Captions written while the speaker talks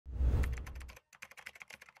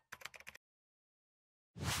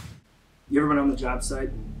You ever been on the job site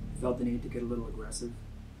and felt the need to get a little aggressive?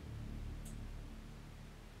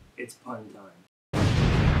 It's pun time.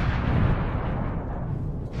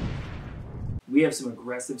 We have some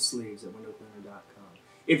aggressive sleeves at windowcleaner.com.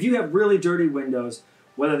 If you have really dirty windows,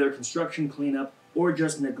 whether they're construction cleanup or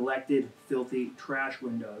just neglected, filthy trash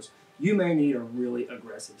windows, you may need a really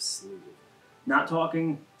aggressive sleeve. Not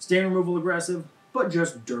talking stain removal aggressive, but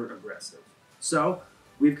just dirt aggressive. So,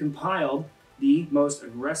 we've compiled the most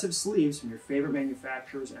aggressive sleeves from your favorite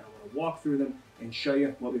manufacturers, and I'm going to walk through them and show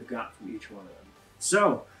you what we've got from each one of them.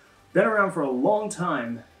 So, been around for a long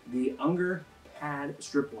time, the Unger Pad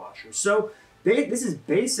Strip Washer. So, this is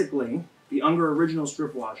basically the Unger original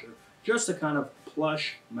strip washer, just a kind of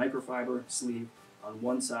plush microfiber sleeve on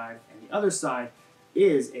one side, and the other side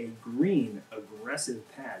is a green aggressive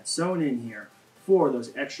pad sewn in here for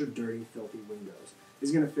those extra dirty, filthy windows. This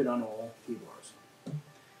is going to fit on all T-bars.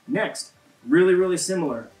 Next, really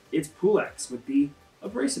similar, it's Pulex with the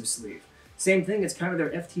abrasive sleeve. Same thing, it's kind of their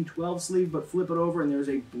FT12 sleeve, but flip it over and there's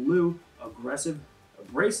a blue aggressive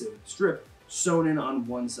abrasive strip sewn in on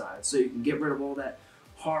one side. So you can get rid of all that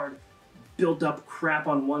hard, built up crap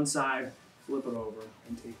on one side, flip it over,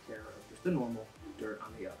 and take care of just the normal dirt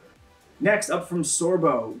on the other. Next, up from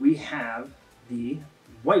Sorbo, we have the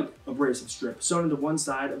white abrasive strip sewn into one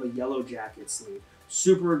side of a yellow jacket sleeve.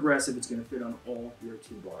 Super aggressive, it's going to fit on all your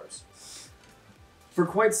T-bars. For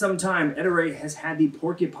quite some time, Ettore has had the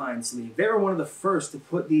porcupine sleeve. They were one of the first to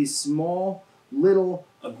put these small, little,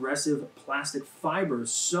 aggressive plastic fibers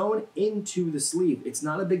sewn into the sleeve. It's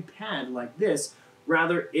not a big pad like this,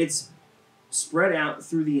 rather it's spread out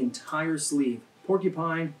through the entire sleeve.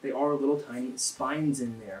 Porcupine, they are little tiny spines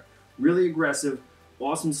in there. Really aggressive,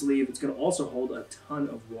 awesome sleeve. It's going to also hold a ton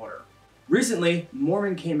of water. Recently,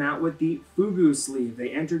 Mormon came out with the Fugu sleeve.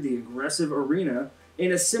 They entered the aggressive arena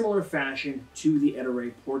in a similar fashion to the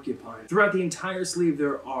Ettore porcupine. Throughout the entire sleeve,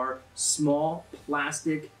 there are small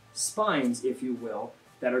plastic spines, if you will,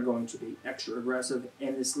 that are going to be extra aggressive,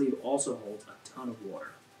 and the sleeve also holds a ton of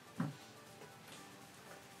water.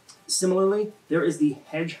 Similarly, there is the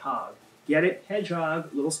Hedgehog. Get it?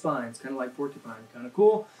 Hedgehog, little spines, kind of like porcupine, kind of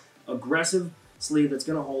cool. Aggressive sleeve that's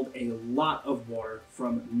going to hold a lot of water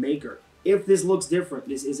from Maker. If this looks different,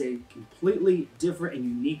 this is a completely different and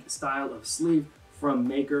unique style of sleeve from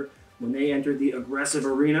Maker. When they entered the aggressive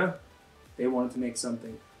arena, they wanted to make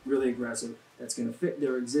something really aggressive that's going to fit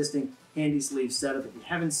their existing handy sleeve setup. If you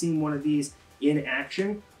haven't seen one of these in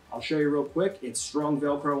action, I'll show you real quick. It's strong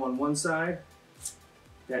Velcro on one side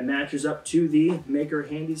that matches up to the Maker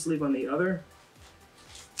handy sleeve on the other.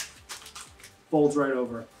 Folds right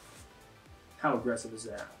over. How aggressive is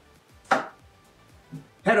that?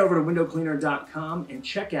 Head over to windowcleaner.com and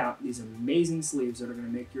check out these amazing sleeves that are going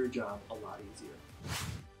to make your job a lot easier.